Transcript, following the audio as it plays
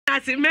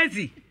say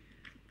Mercy,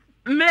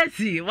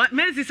 what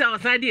Mercy saw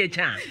outside the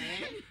chan.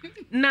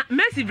 Na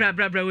Mercy bra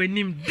when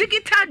him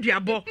digital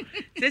diabo.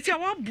 Say say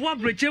what boy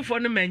bridge for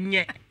no man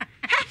yet.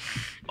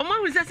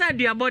 Omo we say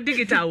diabo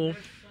digital.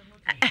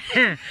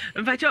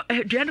 In fact,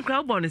 Diana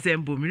crowd born is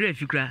embo me if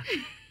you cry.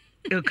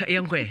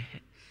 Young way.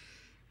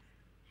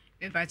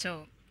 In fact,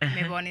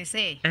 me born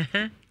say.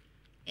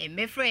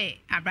 Me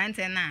free a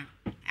brantena.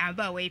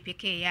 Aba we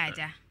pike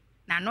yaja.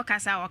 Na no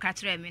kasa o ka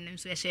kire me nim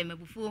so ehye me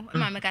bufu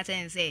ma me ka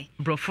ten say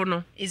brofo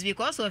no it's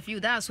because of you,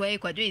 that's why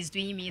Kwadwo is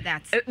doing me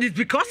that. It's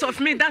because of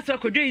me, that's why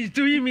Kwadwo is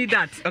doing me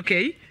that.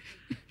 Okay,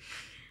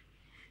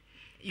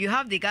 you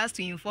have the guts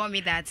to inform me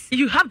that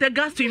you have the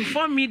guts to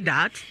inform me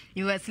that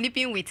you are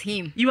sleeping with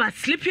him, you are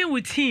sleeping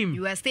with him,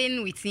 you are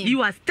staying with him,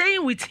 you are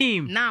staying with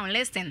him. Now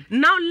listen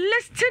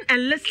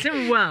And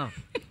listen well.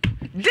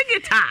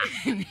 Digital.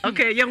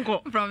 Okay,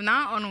 Yanko. From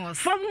now onwards.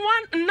 From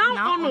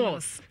now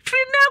onwards.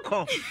 Free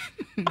now.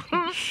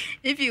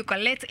 If you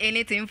collect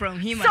anything from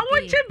him, so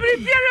what you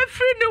prepare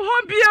free new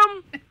hobby?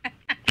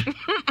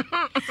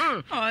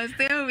 Or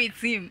stay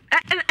with him.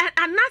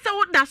 And that's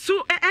what that's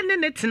so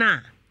ending it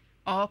now.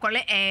 Or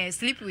collect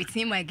sleep with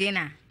him again.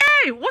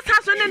 Hey, what's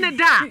happening in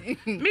that?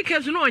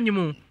 Because you know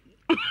anymore.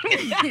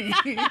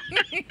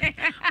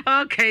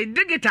 Okay,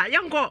 digital,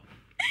 Yanko.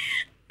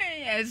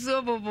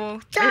 So bobo.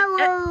 Hey,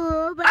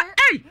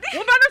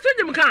 what about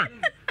the can?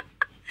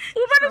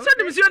 What about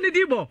the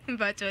Dibo?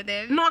 But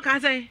them. No, can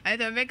say. I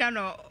don't make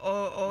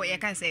no you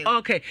can say.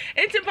 Okay.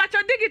 It's in Pacho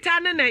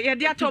digital and ya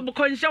dear Tobo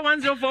Concha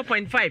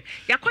 104.5.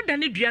 Ya could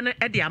done it Diana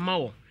at the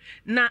Amao.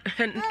 Na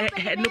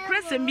no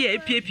press and be a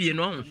PP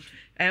no.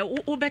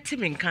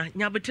 Ubetiminka,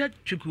 Nabata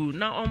Chuku,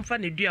 now on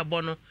funny dear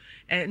bono,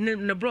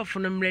 and the bro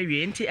from them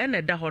Ray, and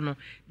Dahono.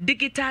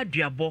 Digital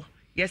diabo.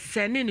 Yes,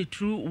 sending it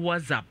through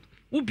WhatsApp.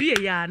 Ubi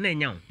ya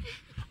nenya.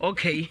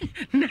 Okay.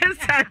 Next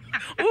time.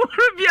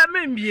 Ubi ya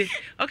membi.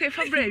 Okay,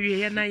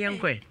 February na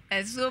yankwe.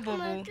 Esuo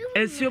bobo.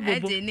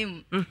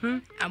 Ejenim.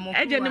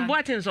 Ejenim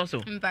boatens also.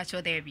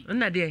 Mpacho debi.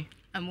 Na de.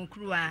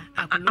 Amokruwa.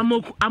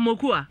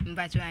 Amokua.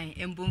 Mpacho ai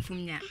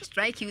embomfumnya.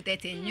 Strike you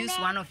dead and use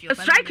one of your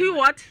strike you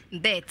what?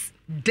 Dead.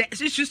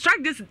 She should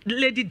strike this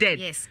lady dead.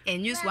 Yes,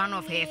 and use one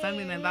of her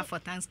family member for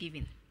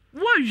Thanksgiving.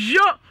 What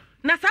yo?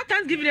 Na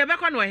Thanksgiving e be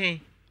kwa no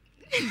he.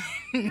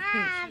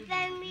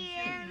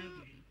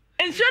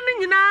 And so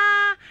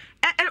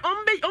and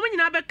on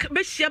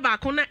be share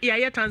back on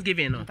ya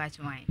Thanksgiving.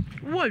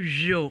 What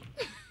yo?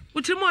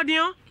 What more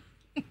dear?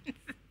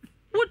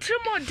 What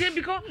more dear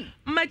because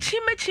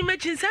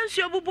machi sense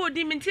your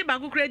body minty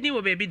back credit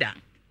or baby da.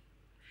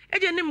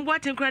 Eje nim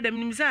what and credit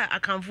nimsa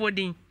account for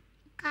din.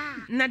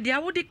 Na dia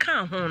would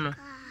can hono.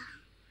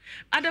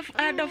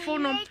 Other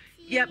phone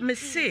ya me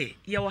say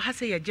ya wa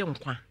hase ya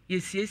jenkwa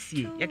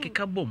yesiesie ya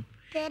keka bom.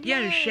 Ya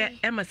nhwe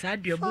Emma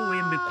Saduabo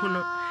we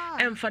mekuno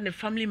emfa ne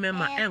family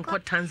member enko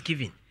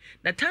Thanksgiving.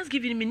 Na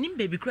Thanksgiving me nim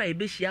baby cry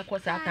be hia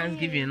kwasa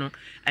Thanksgiving no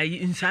ayi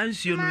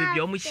nsansuo no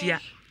bia omo hia.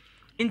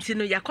 Nti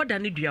no yakoda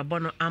ne duabo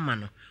no ama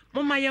no.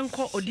 Moma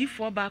yenko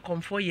odifo ba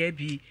komfo ya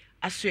bi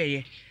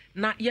asoeye.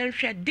 Na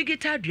yenhwe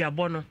digital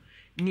duabo no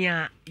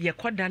nia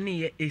yakoda ne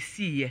ye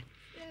esiye.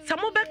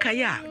 Samo beka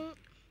ya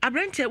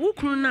abrante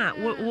wukunu na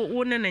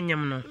wo ne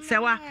nyam no.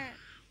 Sewa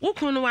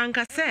wukunu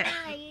wanka se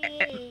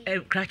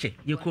krache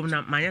yekom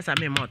na manyasa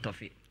me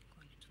motofi.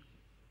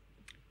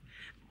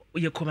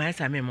 Yekom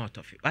manyasa me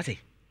motofi. What's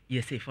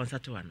yes, Fonsa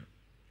to one.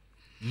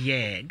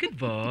 Yeah, good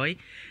boy.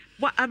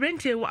 What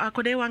abrante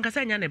akode wanka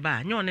se nya ne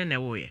ba, nyo ne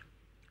woye.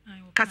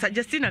 Kasa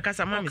Justina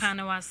kasa mami.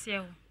 Kana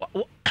waseo.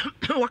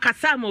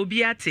 Wakasa ma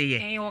obi ate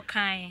ye.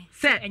 Wokan.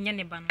 Se enye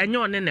ne ba no.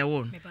 Enyo ne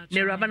wo.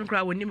 Ne raban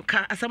kra wonim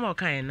ka asama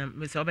wokan na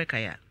me se obeka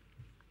ya.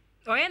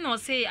 Oye no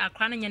say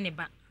akra ne nye ne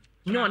ba.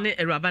 No ne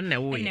raban na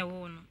wo ye. Ne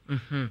wo no.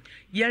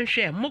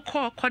 Yenhwe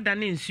mokọ koda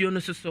ne nsuo no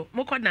soso.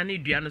 Mokoda ne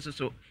dua no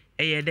soso.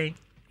 Eye den.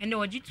 Ene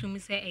ojitum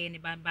se eye ne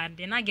ba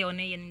de na girl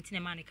ne ye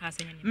ntine ma ne ka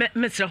se nye ne.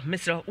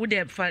 Mesro wo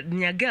de fa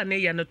nya girl ne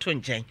ye no to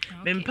nchen.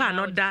 Mempa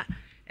no da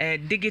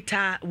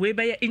digital we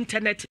be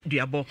internet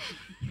duabo.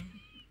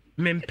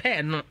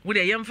 Mempe no wo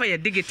de yemfa ye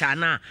digital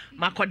na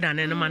makoda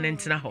ne no ma ne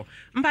ntina ho.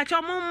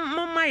 Mpacho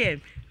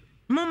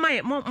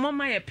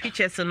moma ye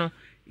pictures no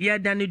ye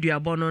da ne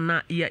duabo no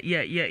na ye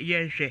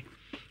hwe.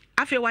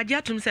 Afi waje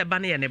atum se ba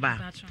ne ye ne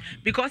ba.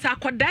 Because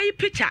akodai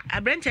picture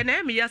abrenche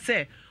na me ye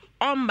say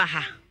omba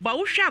ha ba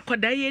wo hwe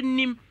akodai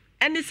nim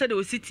any said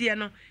o city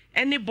no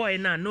any boy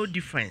na no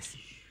difference.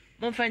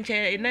 Mon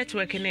fanche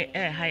network ne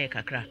high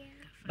kakra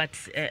but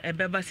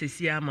ebeba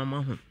sesia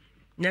mama ho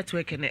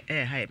network ne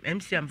high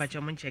MC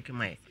ampacha mon check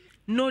my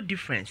no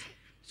difference.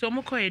 So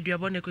mo koy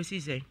eduabo ne ko si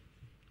say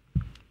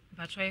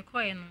ba try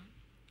koy no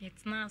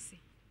it's nasi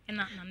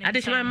na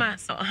adishima ma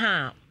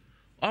ha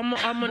omo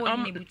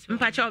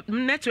mpacha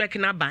network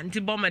na ba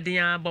nti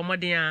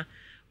bomodin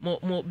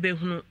mo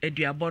behunu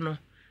eduabo no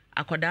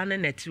akoda na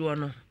neti wo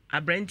no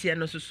abrantie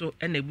no soso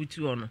na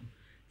ebutu wo no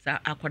sa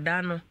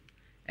akoda no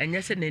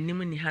enye se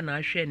nanim ni ha na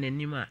ahwe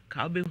nanim a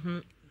ka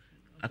obehunu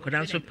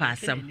akoda so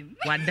pasam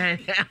wadan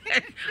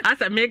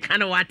asa me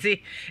kan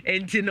wate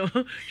enti no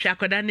hwe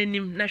akoda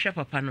nanim na hwe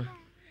papa no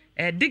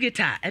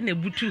digital and a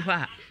butu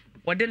ha.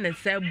 What didn't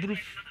say brew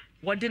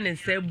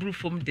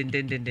from den.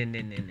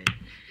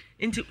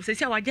 Into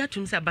Sessia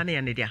Wajatum Sabani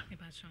and Nidia.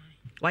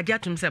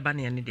 Wajatum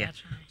Sabani and Nidia.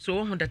 So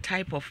on the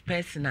type of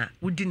person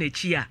within a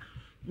chia.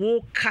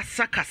 Wo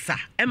kasa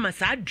Emma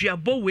Sadria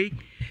Bowe,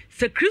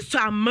 Sir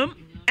Christo Mum,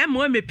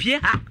 Emma me Pierre,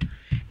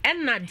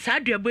 and not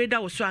Sadria Boy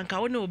that was swank.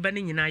 I know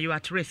Benny, you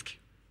at risk.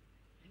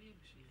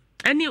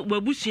 Any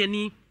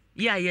Wabusiani,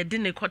 ya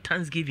didn't call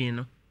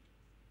Thanksgiving.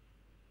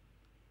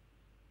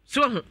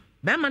 So,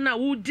 Bamana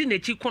who didn't a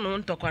chicken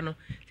on Tocano.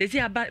 They say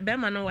about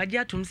Bamano,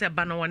 Wajatum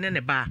Sabana one in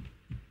a bar.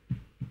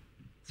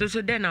 So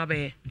then I'll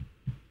be.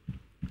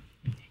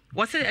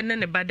 What's it and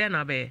then a bad then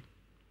I'll be?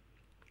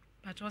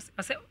 But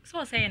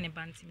so say any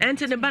band. And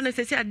to the banner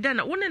says, I done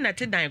one and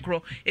at a dime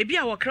crow. If you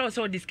are cross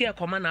or this care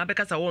commander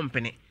because I won't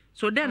penny.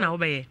 So then I'll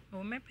be.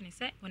 Oh, my penny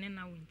said when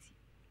I went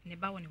in the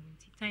bow and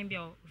time be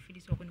all for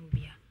this open will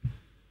be a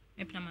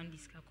Meplaman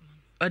disca command.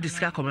 Or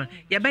disca command.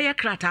 Ya bay a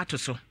crat out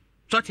so.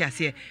 Totia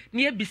say,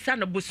 near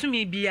Bissano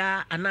Busumi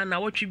bia, and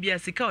Nana what you be a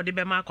sicker or the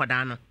Bema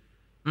Codano.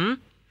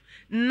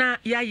 Na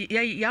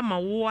yama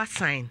war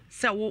sign.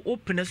 So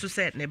open as to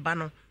set ne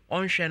banner.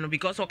 On channel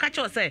because or catch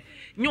us say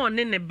you on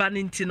in the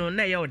banintino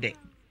na yode.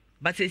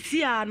 But a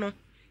siano,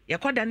 ya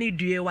quada need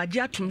you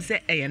wajatum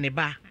say a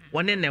neba,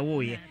 one in a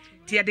way.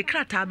 Tia de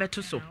crata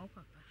better so.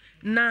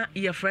 Na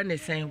your friend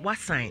is saying what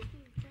sign?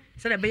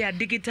 Said a be a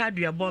digital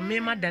do your bomb,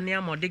 Mema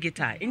Daniam or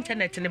digital,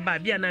 internet in the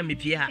babiana me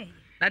pia.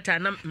 That I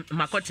am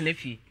Macot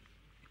nephew.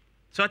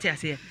 So I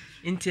say,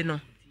 intino,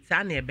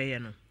 Sani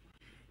bayano.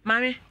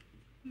 Mammy,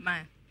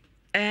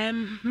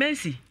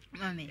 Mercy,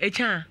 Mammy, a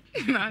chan,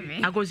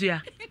 Mammy, I goes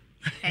here.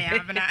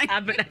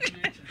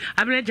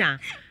 Abena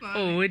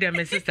oh wait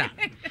my sister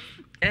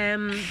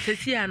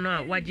Cecia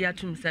no wagya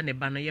tum se ne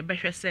ba no ye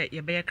behwe se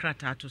ye be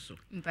krata to so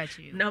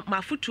na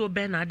mafutuo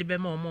be na ade be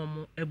ma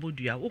omo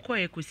ebodua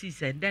wokoye kosi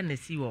se den na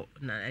si wo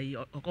na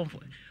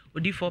okonfo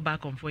odi for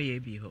back on for ye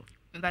bi ho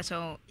mba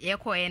so ye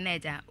koye na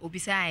ja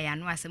obisa ya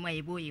no asem a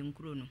ye bo ye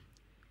nkuro no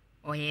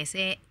o ye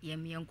se ye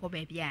me nko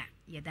ba bia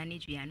ye dane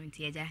dua no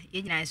nti eja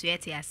ye nyina so ye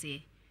te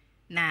ase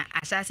na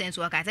asase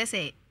nso ka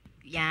se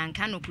yan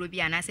kan okro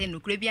bia na se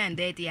nokro bia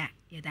nda dia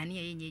ye dane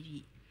ye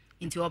nyedwi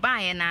nti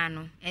oba ye na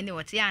no ene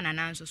wote ya na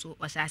nso so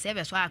osase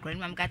be so akro ni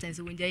mam ka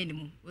tanse wonja ni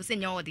mu o se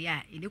nya wode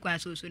ya eni kwa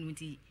so so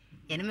nti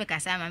ye ne me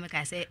kasa ma me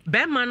kase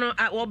be ma no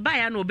oba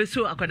ya na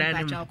obeso akoda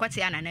ni mu ba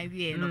kwate ya na na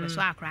wie no be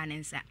so akra ne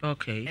nsa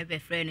okay e be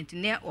frɛ no nti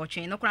ne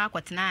otwen no kra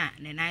akotena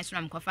ne nan so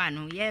na mkofa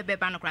no ye be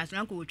ba no kra so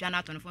na ko wotwa na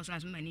ato no fo so na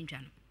so ma ni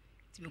ntwa no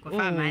nti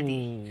mkofa ma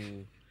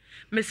de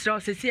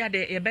Mr. Cecia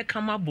de ye be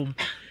kama bom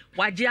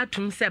waje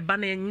atum se ba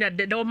na nya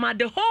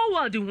the whole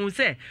world hu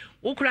se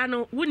ukra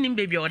no wunim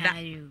baby oda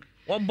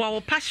obo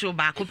wo passion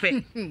ba ko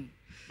pe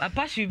ba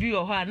passion bi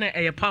wo ho na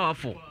e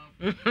powerful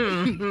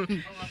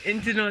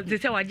intino de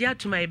se waje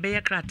atum e be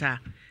ye krata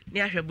ni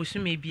ahwe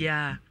busumi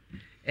bia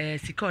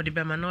sika de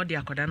be ma no de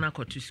akoda na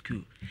akoto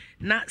school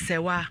na se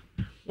wa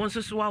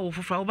wonso so wa wo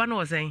fofra wo ba na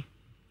wo sen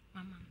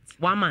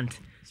 1 month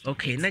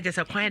okay na just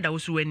a kwan da wo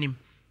so wanim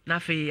na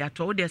fe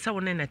ato wo de se wo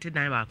ne na te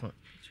dan ba ko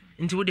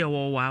nti wo de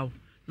wo wow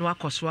no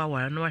akoso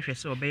awara no ahwe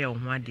se obey ho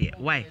ade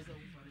why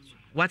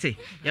what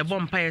your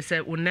bomb pie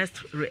say we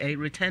next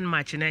return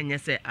match na enye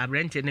say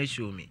abrante na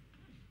show me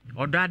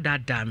odo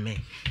adada me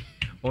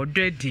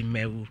odo di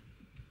mewu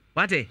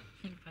what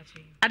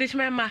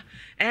adishmema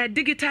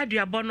digital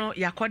duabo no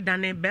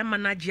yakodane be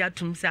manager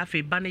atum se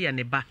afi ba ne ye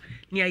ne ba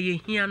ne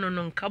ye hia no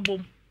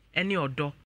nkabom ene odo